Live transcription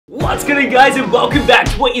What's going on, guys, and welcome back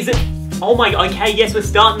to what is it? Oh my, okay, yes, we're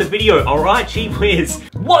starting the video. Alright, gee whiz.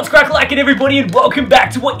 What's crack-lackin', everybody, and welcome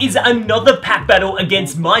back to what is another pack battle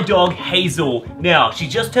against my dog, Hazel. Now, she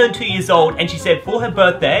just turned 2 years old, and she said for her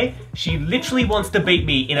birthday, she literally wants to beat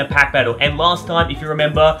me in a pack battle. And last time, if you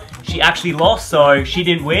remember, she actually lost, so she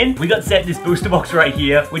didn't win. We got sent this booster box right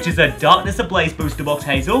here, which is a Darkness Ablaze booster box,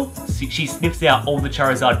 Hazel. She sniffs out all the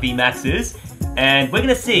Charizard VMAXs, and we're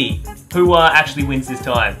gonna see who actually wins this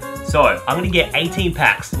time. So, I'm gonna get 18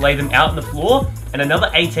 packs, lay them out on the floor, and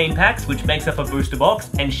another 18 packs, which makes up a booster box,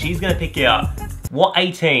 and she's gonna pick out what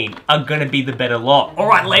 18 are gonna be the better lot.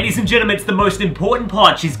 Alright, ladies and gentlemen, it's the most important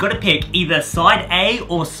part. She's gotta pick either side A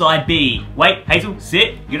or side B. Wait, Hazel,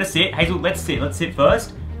 sit. You gotta sit. Hazel, let's sit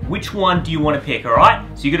first. Which one do you want to pick, alright?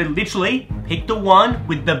 So you're gonna literally pick the one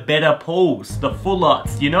with the better pulls, the full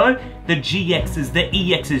arts, you know? The GXs, the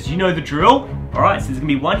EXs, you know the drill? Alright, so there's gonna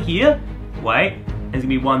be one here. Wait, there's gonna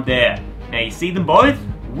be one there. Now you see them both?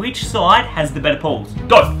 Which side has the better pulls?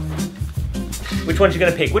 Go! Which one's you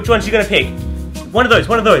gonna pick? Which one's you gonna pick? One of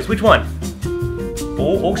those, which one?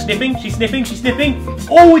 Oh, sniffing, she's sniffing.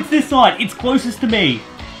 Oh, it's this side, it's closest to me.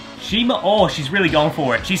 Oh, she's really going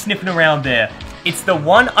for it. She's sniffing around there. It's the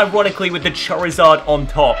one, ironically, with the Charizard on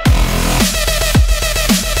top.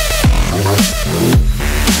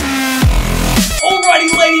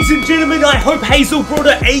 Alrighty, ladies and gentlemen, I hope Hazel brought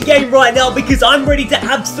her A-game right now because I'm ready to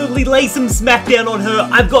absolutely lay some smackdown on her.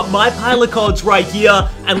 I've got my pile of cards right here,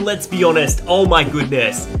 and let's be honest, oh my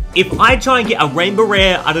goodness. If I try and get a Rainbow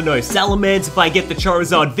Rare, I don't know, Salamence, if I get the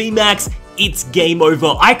Charizard VMAX, it's game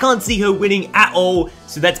over. I can't see her winning at all,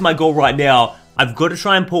 so that's my goal right now. I've got to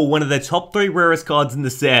try and pull one of the top 3 rarest cards in the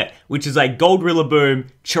set, which is a Gold Rillaboom,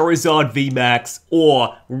 Charizard VMAX,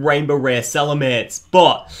 or Rainbow Rare Salamence.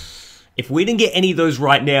 But if we didn't get any of those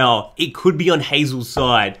right now, it could be on Hazel's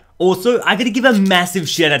side. Also, I gotta give a massive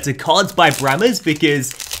shout out to Cards by Brammers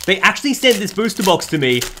because they actually sent this booster box to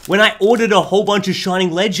me when I ordered a whole bunch of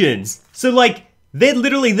Shining Legends. So like, they're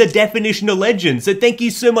literally the definition of legends. So thank you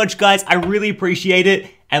so much, guys. I really appreciate it.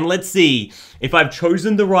 And let's see if I've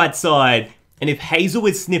chosen the right side and if Hazel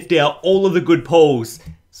has sniffed out all of the good pulls.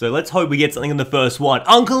 So let's hope we get something in the first one.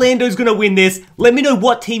 Uncle Ando's gonna win this. Let me know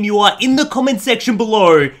what team you are in the comment section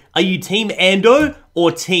below. Are you Team Ando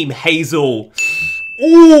or Team Hazel?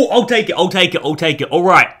 Oh, I'll take it. All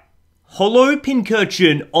right. Holo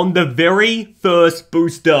Pincurchin on the very first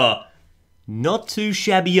booster. Not too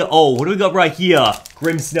shabby at all. What do we got right here?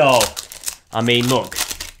 Grimmsnarl. I mean, look.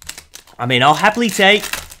 I'll happily take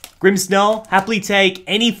Grimmsnarl, happily take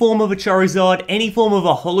any form of a Charizard, any form of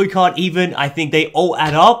a holo card even. I think they all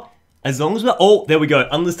add up. As long as we're... Oh, there we go.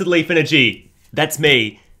 UnlistedLeaf energy. That's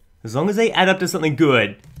me. As long as they add up to something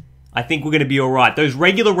good, I think we're going to be alright. Those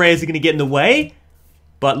regular rares are going to get in the way.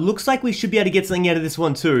 But looks like we should be able to get something out of this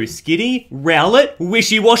one too. Skitty, Rowlet,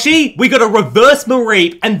 Wishy-Washy. We got a reverse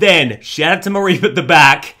Mareep. And then, shout out to Mareep at the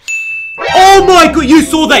back. Oh my god, you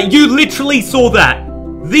saw that. You literally saw that.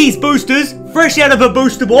 These boosters, fresh out of a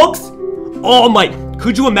booster box. Oh my,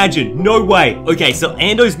 could you imagine? No way. Okay, so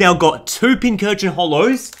Ando's now got 2 Pincurchin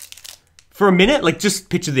holos. For a minute, like just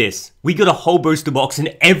picture this. We got a whole booster box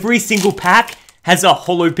and every single pack has a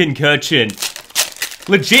holo Pincurchin.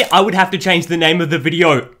 Legit, I would have to change the name of the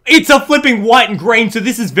video. It's a flipping white and green, so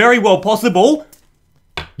this is very well possible.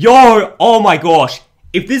 Yo, oh my gosh.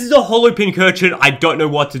 If this is a holo Pincurchin, I don't know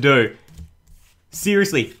what to do.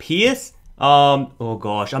 Seriously, Pierce? Oh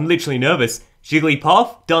gosh, I'm literally nervous.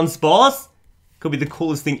 Jigglypuff, Dunsparce, could be the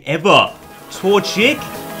coolest thing ever. Torchic,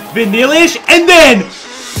 Vanillish, and then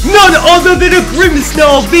none other than a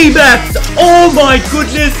Grimmsnarl VMAX. Oh my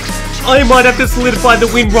goodness, I might have to solidify the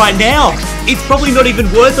win right now. It's probably not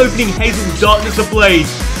even worth opening Hazel's Darkness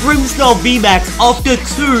Ablaze. Grimmsnarl VMAX after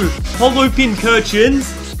 2 holo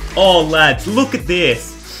Pincurchins. Oh lads, look at this.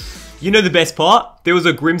 You know the best part? There was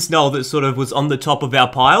a Grimmsnarl that sort of was on the top of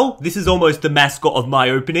our pile. This is almost the mascot of my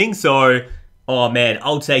opening, so... Oh man,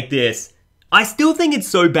 I'll take this. I still think it's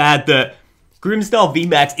so bad that Grimmsnarl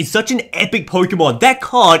VMAX is such an epic Pokemon. That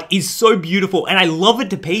card is so beautiful, and I love it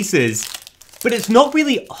to pieces. But it's not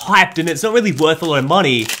really hyped, and it's not really worth a lot of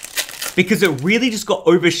money, because it really just got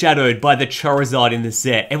overshadowed by the Charizard in the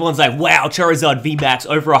set. Everyone's like, wow, Charizard VMAX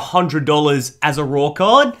over $100 as a raw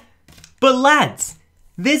card. But lads,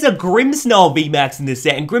 there's a Grimmsnarl VMAX in this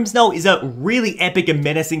set, and Grimmsnarl is a really epic and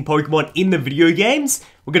menacing Pokemon in the video games.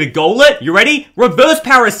 We're gonna Goal it. You ready? Reverse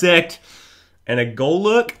Parasect. And a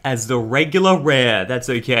Golurk as the regular rare. That's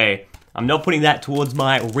okay. I'm not putting that towards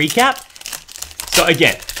my recap. So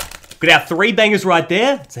again, got our 3 bangers right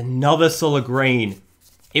there. It's another solid green.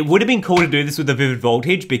 It would have been cool to do this with a Vivid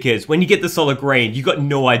Voltage because when you get the solid green, you got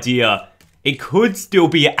no idea it could still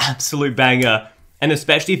be an absolute banger. And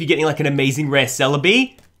especially if you're getting like an amazing rare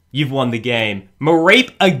Celebi, you've won the game.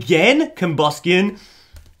 Mareep again, Combustion,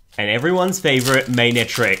 and everyone's favorite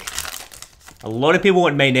Manectric. A lot of people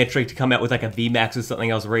want Manectric to come out with like a VMAX or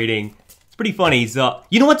something I was reading. It's pretty funny. So,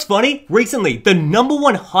 you know what's funny? Recently, the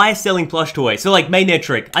 #1 highest selling plush toy, so like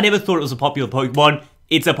Manectric, I never thought it was a popular Pokemon.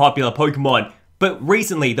 It's a popular Pokemon. But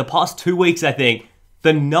recently, the past 2 weeks I think,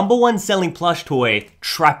 the #1 selling plush toy,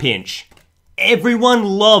 Trapinch. Everyone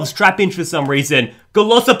loves Trapinch for some reason.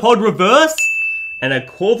 Golisopod Reverse and a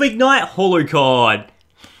Corviknight Holo card.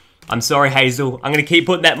 I'm sorry, Hazel. I'm going to keep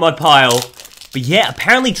putting that in my pile. But yeah,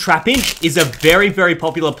 apparently Trapinch is a very, very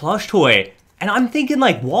popular plush toy. And I'm thinking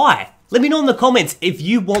like, why? Let me know in the comments if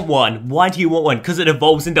you want one. Why do you want one? Because it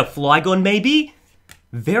evolves into Flygon maybe?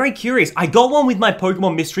 Very curious. I got one with my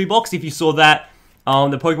Pokemon mystery box, if you saw that.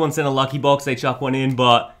 The Pokemon Center lucky box, they chuck one in,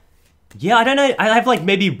 but yeah, I don't know. I have like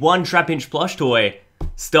maybe one Trapinch plush toy.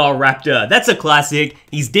 Staraptor, that's a classic.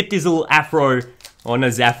 He's dipped his little afro, or no,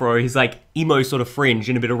 Zaffro, his like emo sort of fringe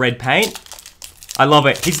in a bit of red paint. I love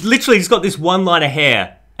it. He's literally just got this one line of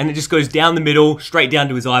hair, and it just goes down the middle, straight down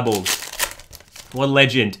to his eyeballs. What a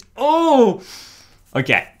legend. Oh!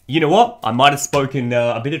 Okay, you know what? I might have spoken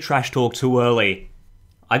a bit of trash talk too early.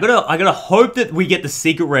 I gotta hope that we get the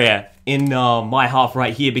secret rare in my half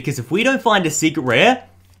right here, because if we don't find a secret rare,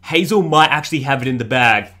 Hazel might actually have it in the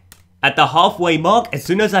bag. At the halfway mark, as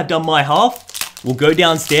soon as I've done my half, we'll go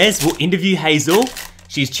downstairs, we'll interview Hazel.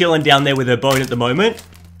 She's chilling down there with her bone at the moment,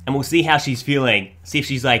 and we'll see how she's feeling. See if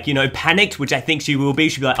she's like, you know, panicked, which I think she will be.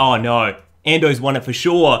 She'll be like, oh no, Ando's won it for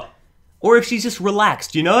sure. Or if she's just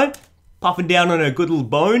relaxed, you know, puffing down on her good little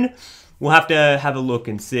bone. We'll have to have a look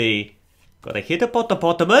and see. Got a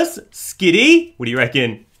Hippopotamus, Skitty, what do you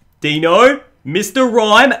reckon? Dino, Mr.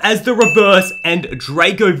 Rhyme as the reverse, and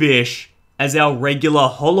Dracovish as our regular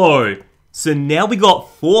holo. So now we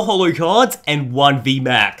got 4 holo cards and 1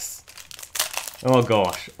 VMAX. Oh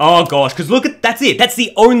gosh, because look at, that's it. That's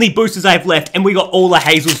the only boosters I have left, and we got all of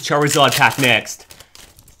Hazel's Charizard pack next.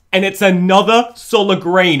 And it's another solid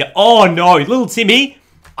green. Oh no, little Timmy.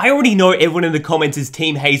 I already know everyone in the comments is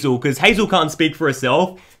Team Hazel, because Hazel can't speak for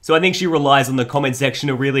herself, so I think she relies on the comment section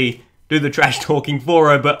to really do the trash talking for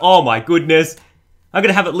her, but oh my goodness. I'm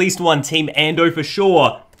gonna have at least one Team Ando for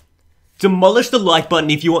sure. Demolish the like button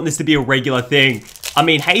if you want this to be a regular thing. I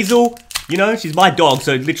mean, Hazel, you know, she's my dog,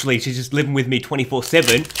 so literally she's just living with me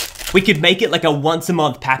 24/7. We could make it like a once a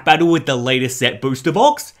month pack battle with the latest set booster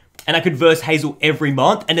box, and I could verse Hazel every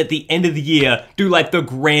month, and at the end of the year, do like the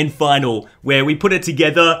grand final, where we put it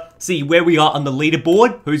together, see where we are on the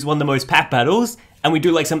leaderboard, who's won the most pack battles, and we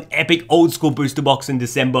do like some epic old school booster box in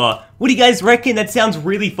December. What do you guys reckon? That sounds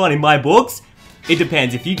really fun in my books. It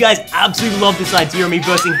depends. If you guys absolutely love this idea of me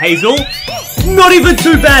versing Hazel, not even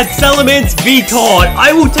too bad. Salamence V card.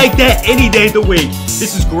 I will take that any day of the week.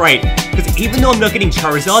 This is great, because even though I'm not getting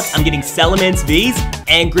Charizards, I'm getting Salamence Vs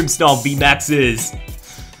and Grimmsnarl VMAXs.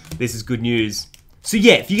 This is good news. So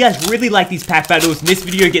yeah, if you guys really like these pack battles and this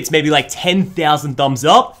video gets maybe like 10,000 thumbs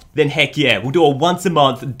up, then heck yeah, we'll do a once a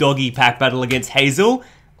month doggy pack battle against Hazel.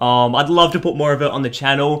 I'd love to put more of it on the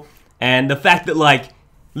channel, and the fact that like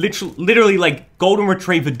literally like golden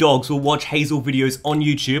retriever dogs will watch Hazel videos on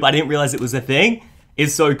YouTube, I didn't realize it was a thing,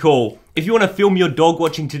 is so cool. If you want to film your dog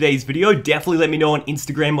watching today's video, definitely let me know on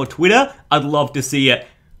Instagram or Twitter. I'd love to see it.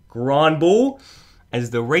 Granbull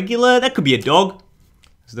as the regular, that could be a dog.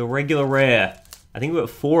 As the regular rare. I think we've got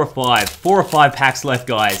 4 or 5 packs left,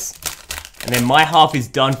 guys. And then my half is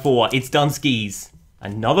done for. It's done skis.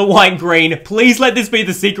 Another white and green. Please let this be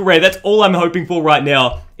the secret rare. That's all I'm hoping for right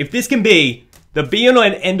now. If this can be the be-all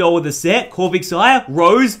and end-all of the set, Corviknight,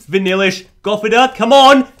 Rose, Vanillish, Goffida, come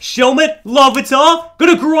on, Shelmet, Larvitar, got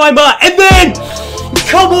a Grimer, and then,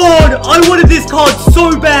 come on, I wanted this card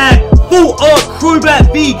so bad, Full Art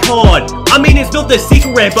Crobat V card. I mean, it's not the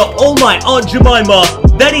secret rare, but oh my Aunt Jemima,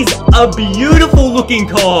 that is a beautiful looking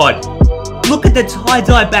card. Look at the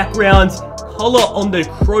tie-dye backgrounds, color on the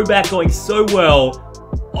Crobat going so well.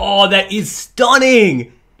 Oh, that is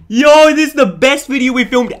stunning. Yo, this is the best video we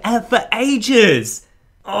filmed for ages.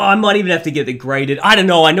 Oh, I might even have to get it graded. I don't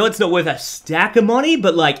know. I know it's not worth a stack of money,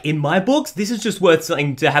 but like in my books, this is just worth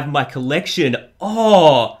something to have in my collection.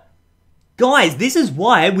 Oh, guys, this is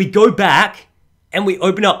why we go back and we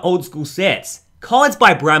open up old school sets. Cards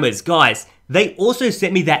by Brammers, guys. They also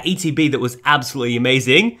sent me that ETB that was absolutely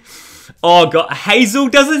amazing. Oh god, Hazel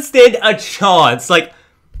doesn't stand a chance. Like,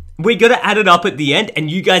 we gotta add it up at the end,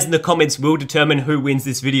 and you guys in the comments will determine who wins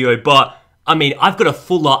this video, but, I mean, I've got a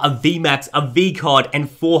full art, a VMAX, a V card, and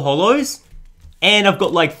 4 holos, and I've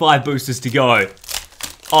got like 5 boosters to go.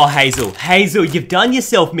 Oh, Hazel. Hazel, you've done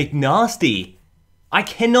yourself McNasty. I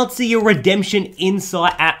cannot see your redemption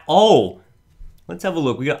insight at all. Let's have a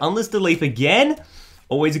look. We got UnlistedLeaf again.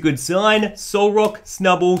 Always a good sign. Solrock,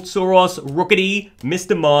 Snubble, Soros, Rookity,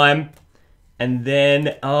 Mr. Mime. And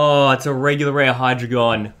then, oh, it's a regular rare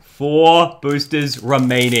Hydreigon. 4 boosters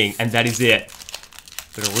remaining, and that is it.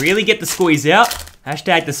 Gotta really get the squeeze out.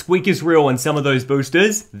 Hashtag the squeak is real on some of those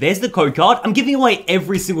boosters. There's the code card. I'm giving away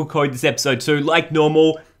every single code this episode, so like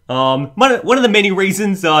normal, one of the many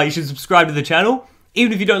reasons you should subscribe to the channel.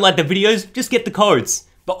 Even if you don't like the videos, just get the codes.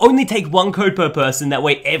 But only take 1 code per person, that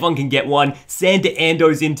way everyone can get one. Santa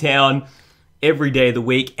Ando's in town every day of the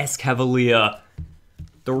week. Escavalier.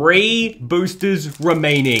 3 boosters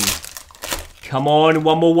remaining. Come on,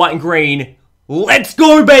 1 more white and green. Let's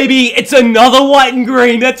go, baby! It's another white and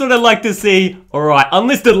green. That's what I like to see. All right,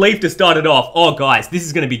 UnlistedLeaf to start it off. Oh, guys, this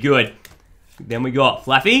is going to be good. Then we got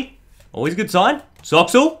Flaffy. Always a good sign.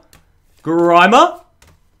 Soxel. Grimer.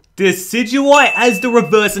 Decidueye as the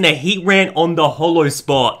reverse and a Heatran on the holo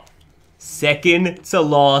spot. Second to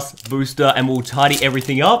last booster, and we'll tidy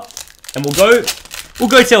everything up. And we'll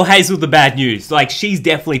go tell Hazel the bad news. Like, she's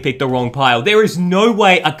definitely picked the wrong pile. There is no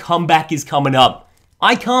way a comeback is coming up.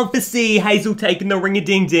 I can't foresee Hazel taking the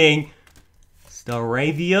ring-a-ding-ding.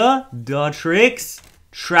 Staravia, Dartrix,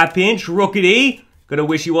 Trapinch, Rookity. Got a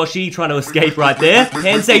Wishy-Washy trying to escape right there.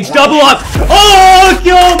 Pansage double up.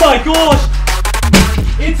 Oh my gosh.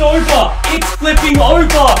 It's over. It's flipping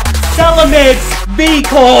over. Salamence,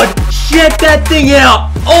 V-Card. Check that thing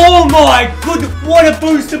out. Oh my good. What a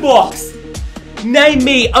booster box. Name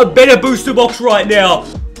me a better booster box right now.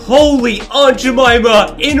 Holy Aunt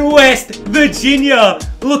Jemima in West Virginia.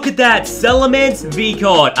 Look at that. Salamence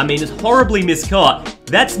V-Card. I mean, it's horribly miscut.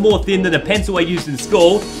 That's more thin than a pencil I used in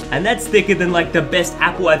school. And that's thicker than like the best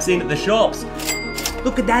apple I've seen at the shops.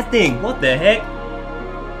 Look at that thing. What the heck?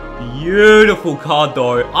 Beautiful card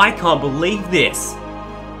though. I can't believe this.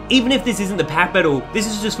 Even if this isn't the pack battle, this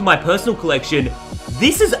is just for my personal collection.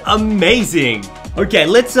 This is amazing. Okay,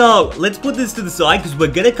 let's put this to the side because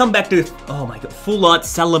we're gonna come back to, oh my god, full art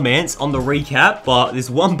Salamence on the recap, but there's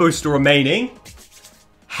 1 booster remaining.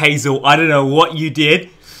 Hazel, I don't know what you did.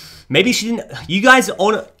 Maybe she didn't, you guys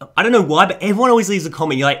on, I don't know why, but everyone always leaves a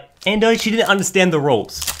comment. You're like, Ando, she didn't understand the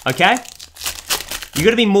rules, okay? You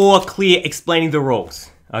gotta be more clear explaining the rules.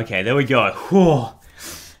 Okay, there we go. Whew.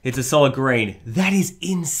 It's a solid green. That is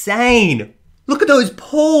insane. Look at those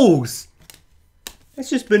pulls. That's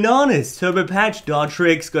just bananas. Turbo Patch,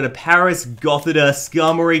 Dartrix, got a Paris, Gothita,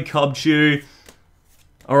 Skarmory, Cubchoo.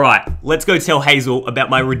 Alright, let's go tell Hazel about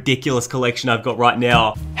my ridiculous collection I've got right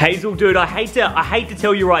now. Hazel, dude, I hate to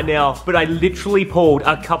tell you right now, but I literally pulled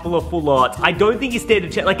a couple of full arts. I don't think you're scared to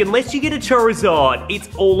check. Like, unless you get a Charizard,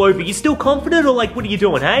 it's all over. You still confident, or like, what are you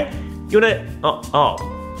doing, hey? You wanna,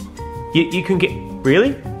 You can get,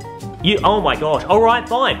 really? Oh my gosh. Alright,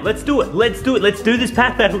 fine. Let's do it. Let's do it. Let's do this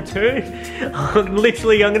pack battle, dude.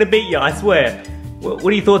 Literally, I'm gonna beat you, I swear. What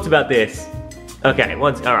are your thoughts about this? Okay,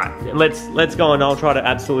 alright. Let's go and I'll try to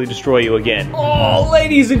absolutely destroy you again. Oh,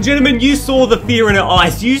 ladies and gentlemen, you saw the fear in her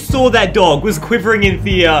eyes. You saw that dog was quivering in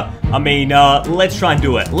fear. I mean, let's try and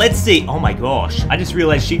do it. Let's see. Oh my gosh. I just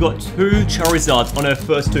realized she got 2 Charizards on her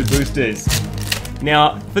first 2 boosters.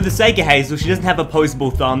 Now, for the sake of Hazel, she doesn't have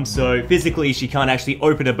opposable thumb, so physically she can't actually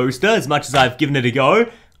open a booster as much as I've given it a go.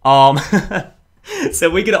 So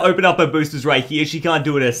we're gonna open up her boosters right here. She can't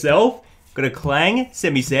do it herself. Got a Clang,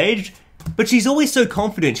 Semi-Sage, but she's always so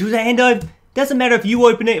confident. She was like, Ando, doesn't matter if you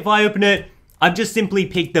open it, if I open it, I've just simply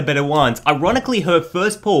picked the better ones. Ironically, her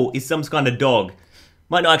first pull is some kind of dog.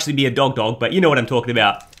 Might not actually be a dog, but you know what I'm talking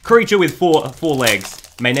about. Creature with four legs,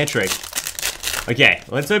 Manectric. Okay,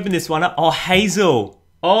 let's open this one up. Oh, Hazel.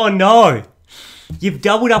 Oh, no. You've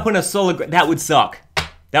doubled up on a solid... That would suck.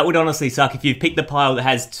 That would honestly suck if you picked the pile that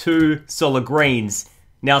has 2 solid greens.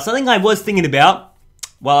 Now, something I was thinking about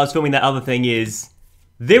while I was filming that other thing is...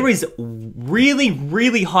 There is really,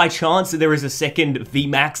 really high chance that there is a second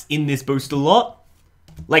VMAX in this booster lot.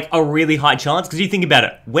 Like, a really high chance. Because you think about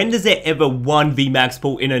it. When does there ever 1 VMAX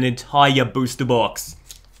pull in an entire booster box?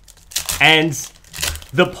 And...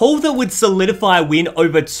 the pull that would solidify a win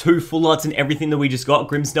over 2 full arts and everything that we just got,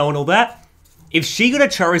 Grimmsnarl and all that, if she got a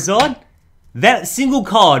Charizard, that single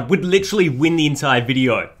card would literally win the entire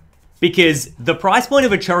video. Because the price point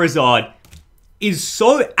of a Charizard is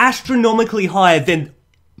so astronomically higher than...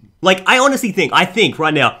 Like, I think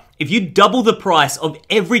right now, if you double the price of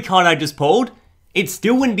every card I just pulled, it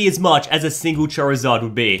still wouldn't be as much as a single Charizard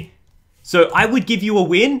would be. So I would give you a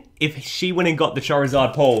win if she went and got the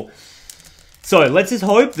Charizard pull. So let's just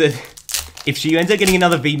hope that if she ends up getting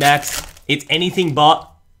another VMAX, it's anything but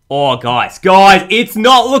Oh, guys, it's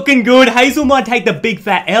not looking good. Hazel might take the big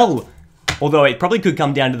fat L. Although it probably could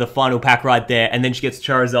come down to the final pack right there, and then she gets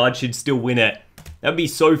Charizard, she'd still win it. That'd be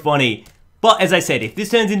so funny. But as I said, if this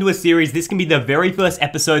turns into a series, this can be the very first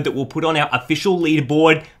episode that we'll put on our official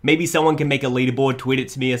leaderboard. Maybe someone can make a leaderboard, tweet it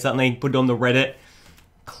to me or something, put it on the Reddit.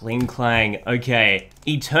 Kling Clang. Okay.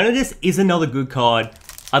 Eternatus is another good card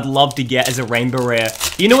I'd love to get as a rainbow rare.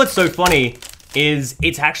 You know what's so funny is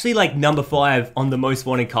it's actually like number 5 on the most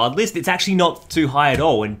wanted card list. It's actually not too high at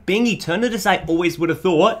all. And being Eternatus, I always would have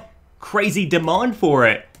thought crazy demand for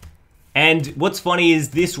it. And what's funny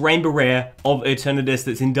is this rainbow rare of Eternatus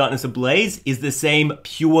that's in Darkness Ablaze is the same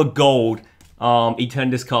pure gold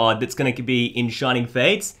Eternatus card that's going to be in Shining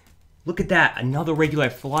Fates. Look at that, another regular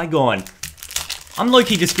Flygon. I'm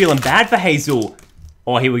low-key just feeling bad for Hazel.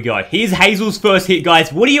 Oh, here we go. Here's Hazel's first hit,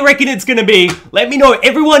 guys. What do you reckon it's going to be? Let me know.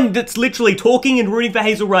 Everyone that's literally talking and rooting for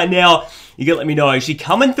Hazel right now, you can let me know. Is she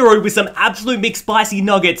coming through with some absolute mixed spicy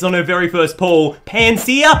nuggets on her very first pull?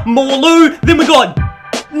 Pansear, Morlu, then we got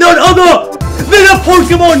none other than a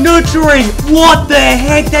Pokemon Nurturing. What the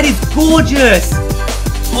heck? That is gorgeous.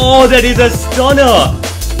 Oh, that is a stunner.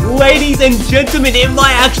 Ladies and gentlemen, it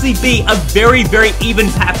might actually be a very, very even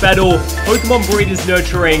pack battle. Pokemon Breeders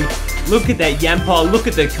Nurturing. Look at that Yampa, look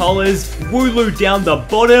at the colors. Wooloo down the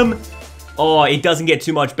bottom. Oh, it doesn't get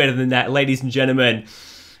too much better than that, ladies and gentlemen.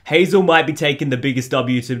 Hazel might be taking the biggest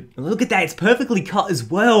W to... Look at that, it's perfectly cut as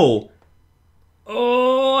well.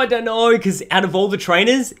 Oh, I don't know, because out of all the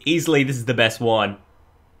trainers, easily this is the best one.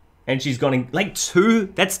 And she's gone in, like,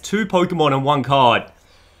 that's 2 Pokemon on 1 card.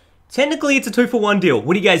 Technically, it's a 2-for-1 deal.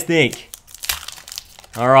 What do you guys think?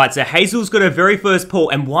 Alright, so Hazel's got her very first pull,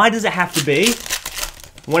 and why does it have to be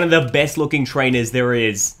one of the best looking trainers there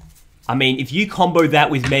is? I mean, if you combo that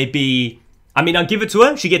with maybe... I mean, I'll give it to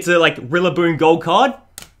her. She gets a, like, Rillaboom gold card.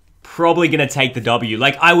 Probably gonna take the W.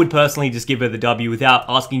 Like, I would personally just give her the W without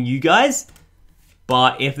asking you guys.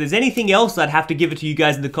 But if there's anything else, I'd have to give it to you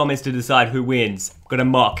guys in the comments to decide who wins. Gonna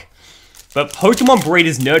mock. But Pokemon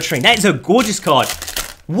Breeders Nurturing, that is a gorgeous card.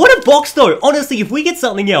 What a box, though. Honestly, if we get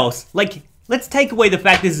something else, like, let's take away the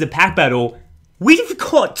fact this is a pack battle. We've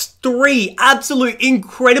got 3 absolute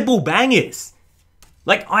incredible bangers.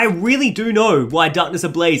 Like, I really do know why Darkness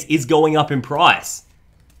Ablaze is going up in price.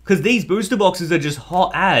 Because these booster boxes are just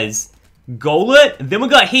hot as. Golett, then we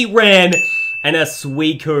got Heatran, and a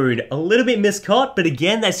Suicune. A little bit miscut, but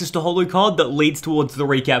again, that's just a holo card that leads towards the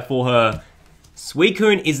recap for her.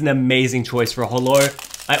 Suicune is an amazing choice for a holo.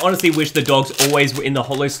 I honestly wish the dogs always were in the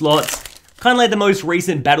holo slots. Kind of like the most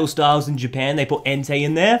recent battle styles in Japan, they put Entei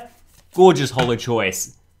in there. Gorgeous holo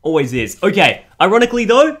choice. Always is. Okay, ironically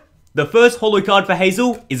though, the first holo card for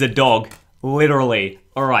Hazel is a dog. Literally.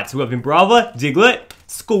 Alright, so we have Imbrava, Diglett,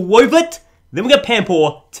 Squovit, then we got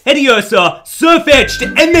Pampor, Teddiursa, Surfetched,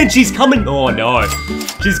 and then she's coming... Oh no.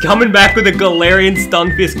 She's coming back with a Galarian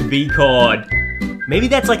Stunfisk V card. Maybe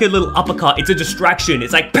that's like a little uppercut. It's a distraction.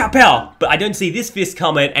 It's like pow pow. But I don't see this fist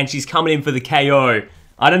coming, and she's coming in for the KO.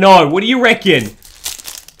 I don't know. What do you reckon?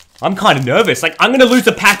 I'm kind of nervous. Like, I'm going to lose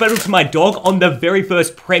a pack battle to my dog on the very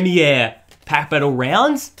first premiere pack battle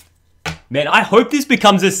rounds. Man, I hope this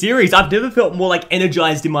becomes a series. I've never felt more, like,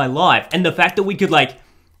 energized in my life. And the fact that we could, like,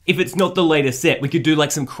 if it's not the latest set, we could do,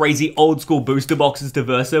 like, some crazy old school booster boxes to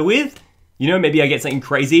Verso with. You know, maybe I get something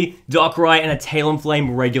crazy. Darkrai and a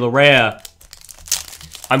Talonflame regular rare.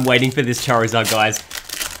 I'm waiting for this Charizard, guys.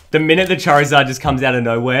 The minute the Charizard just comes out of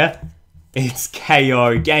nowhere, it's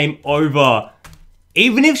KO. Game over.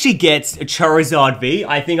 Even if she gets a Charizard V,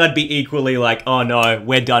 I think I'd be equally like, oh no,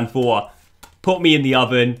 we're done for. Put me in the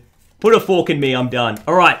oven. Put a fork in me, I'm done.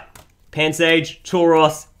 Alright. Pansage,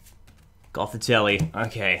 Tauros, Gothitelle.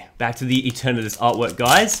 Okay, back to the Eternatus artwork,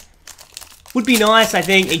 guys. Would be nice, I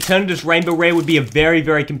think. Eternatus Rainbow Rare would be a very,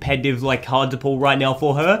 very competitive, like, card to pull right now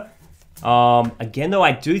for her. Again, though,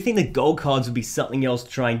 I do think the gold cards would be something else to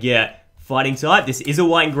try and get. Fighting type, this is a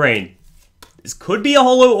white and green. This could be a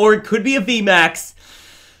holo or it could be a VMAX.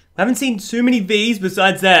 I haven't seen too many Vs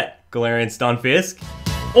besides that Galarian Stunfisk.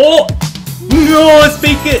 Oh! No!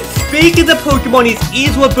 Speaking of Pokemon, his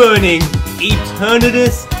ears were burning.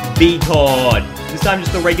 Eternatus V card. This time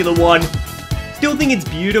just a regular one. Still think it's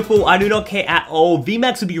beautiful. I do not care at all.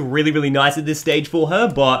 VMAX would be really, really nice at this stage for her,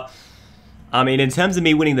 but... I mean, in terms of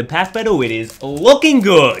me winning the pack battle, it is looking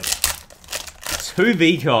good. 2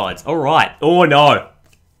 V cards. Alright. Oh, no.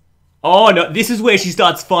 Oh, no. This is where she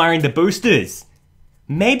starts firing the boosters.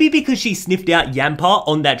 Maybe because she sniffed out Yampa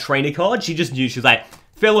on that trainer card, she just knew. She was like,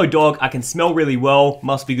 fellow dog, I can smell really well.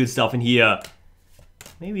 Must be good stuff in here.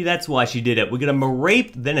 Maybe that's why she did it. We're going to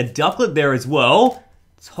Mareep, then a Ducklet there as well.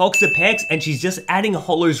 Toxapex, and she's just adding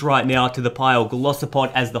holos right now to the pile.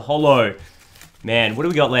 Glossopod as the holo. Man, what do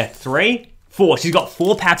we got left? 3? 4. She's got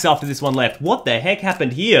 4 packs after this one left. What the heck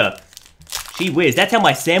happened here? Gee whiz, that's how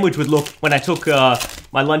my sandwich would look when I took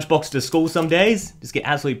my lunchbox to school some days. Just get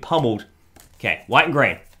absolutely pummeled. Okay, white and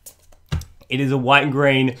green. It is a white and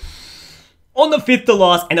green on the 5th to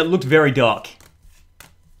last, and it looked very dark.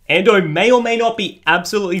 Ando may or may not be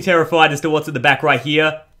absolutely terrified as to what's at the back right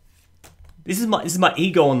here. This is my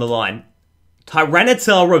ego on the line.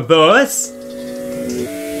 Tyranitar reverse.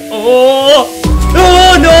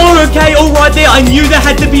 Oh no, okay, all right there. I knew there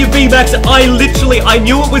had to be a VMAX. I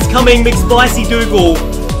knew it was coming, McSpicy Dougal.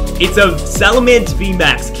 It's a Salamence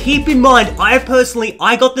VMAX. Keep in mind, I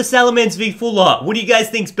got the Salamence V Full Art. What do you guys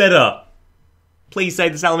think's better? Please say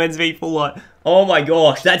the Salamence V Full Art. Oh my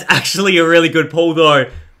gosh, that's actually a really good pull though.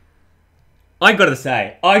 I gotta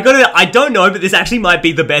say, I don't know, but this actually might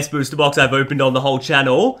be the best booster box I've opened on the whole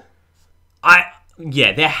channel.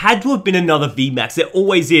 Yeah, there had to have been another VMAX. There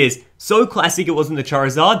always is. So classic it wasn't the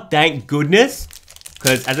Charizard, thank goodness.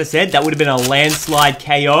 Because, as I said, that would have been a landslide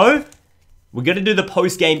KO. We're gonna do the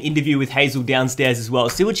post-game interview with Hazel downstairs as well.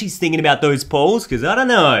 See what she's thinking about those pulls, because I don't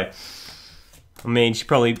know. I mean, she's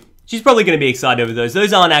probably gonna be excited over those.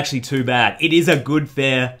 Those aren't actually too bad. It is a good,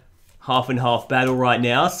 fair half and half battle right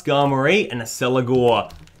now. Skarmory and a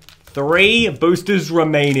Celigore. 3 boosters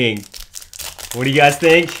remaining. What do you guys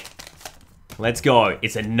think? Let's go.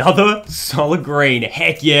 It's another solid green.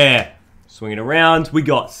 Heck yeah. Swing it around. We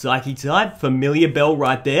got Psychic type, Familiar Bell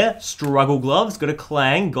right there. Struggle Gloves, got a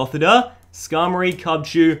Clang, Gothita, Skarmory,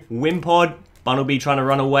 Cubchoo, Wimpod, Bunnelby trying to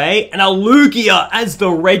run away, and a Lugia as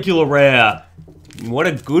the regular rare. What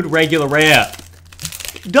a good regular rare.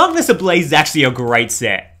 Darkness Ablaze is actually a great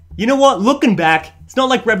set. You know what? Looking back, it's not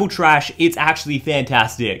like Rebel Trash. It's actually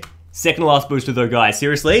fantastic. Second to last booster though, guys.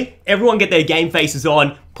 Seriously, everyone get their game faces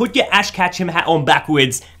on. Put your Ash Ketchum hat on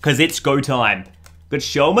backwards, because it's go time. Got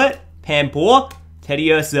Shelmet, Panpour,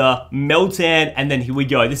 Teddiursa, Meltan, and then here we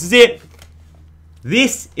go. This is it.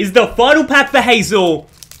 This is the final pack for Hazel.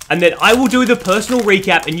 And then I will do the personal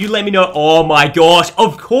recap, and you let me know. Oh my gosh,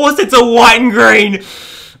 of course it's a white and green.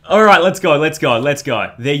 All right, let's go, let's go, let's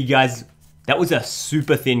go. There you guys. That was a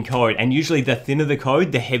super thin code, and usually the thinner the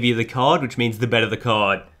code, the heavier the card, which means the better the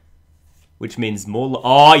card. Which means more...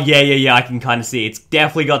 Oh, yeah, I can kind of see. It's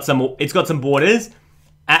definitely got some borders.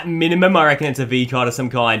 At minimum, I reckon it's a V card of some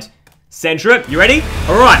kind. Centrip, you ready?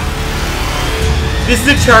 All right. This is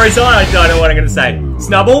a Charizard. I don't know what I'm going to say.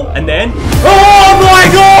 Snubble, and then... Oh my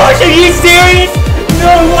gosh, are you serious?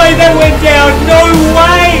 No way that went down. No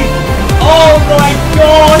way. Oh my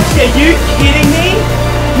gosh, are you kidding me?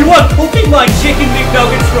 You are cooking my chicken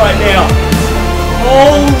McNuggets right now.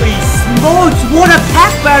 Holy smokes, what a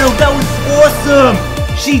pack battle. That was awesome.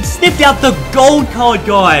 She snipped out the gold card,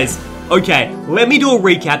 guys. Okay, let me do a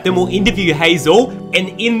recap, then we'll interview Hazel.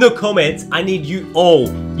 And in the comments, I need you all.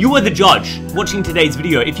 You are the judge watching today's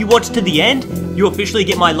video. If you watch to the end, you officially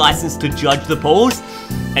get my license to judge the polls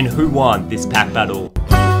and who won this pack battle.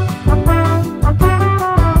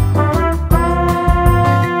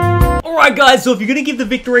 Alright guys, so if you're going to give the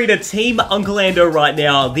victory to Team Uncle Ando right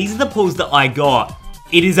now, these are the pulls that I got.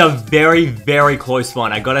 It is a very, very close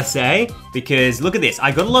one, I gotta say, because look at this.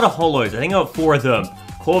 I got a lot of holos. I think I got 4 of them.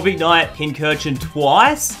 Corviknight, Pincurchin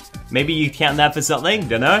twice. Maybe you count that for something,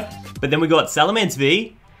 don't know. But then we got Salamence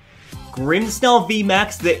V, Grimmsnarl V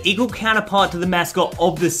Max, the equal counterpart to the mascot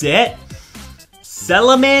of the set,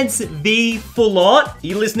 Salamence V Full Art. Are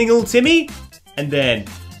you listening, little Timmy? And then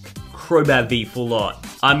Crobat V Full Art.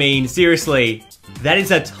 I mean, seriously, that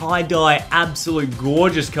is a tie-dye, absolute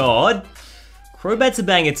gorgeous card. Crobat's a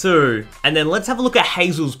banger too. And then let's have a look at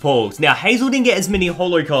Hazel's pulls. Now, Hazel didn't get as many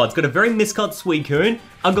holo cards. Got a very miscut Suicune,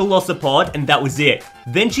 a Golisopod, and that was it.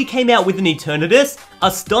 Then she came out with an Eternatus, a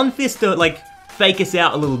Stunfisk to, like, fake us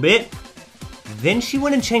out a little bit. Then she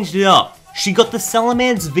went and changed it up. She got the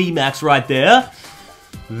Salamence VMAX right there.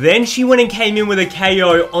 Then she went and came in with a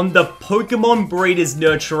KO on the Pokemon Breeders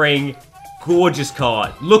Nurturing. Gorgeous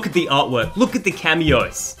card. Look at the artwork. Look at the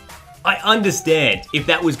cameos. I understand if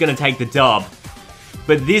that was going to take the dub.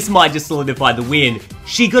 But this might just solidify the win.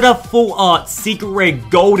 She got a full art secret rare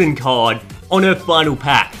golden card on her final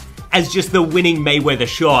pack as just the winning Mayweather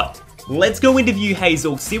shot. Let's go interview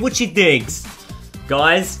Hazel, see what she thinks.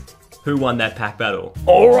 Guys, who won that pack battle?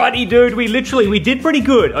 Alrighty dude, we did pretty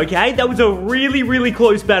good, okay? That was a really, really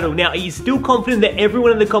close battle. Now, are you still confident that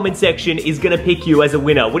everyone in the comment section is gonna pick you as a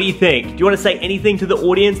winner? What do you think? Do you wanna say anything to the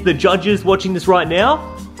audience, the judges watching this right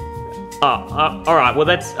now? Alright, well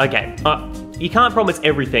that's, okay. You can't promise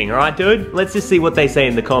everything, alright dude? Let's just see what they say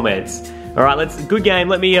in the comments. Alright, good game.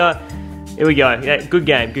 Let me, Here we go. Yeah, good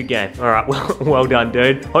game, good game. All right, well done,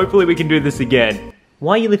 dude. Hopefully we can do this again.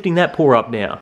 Why are you lifting that paw up now?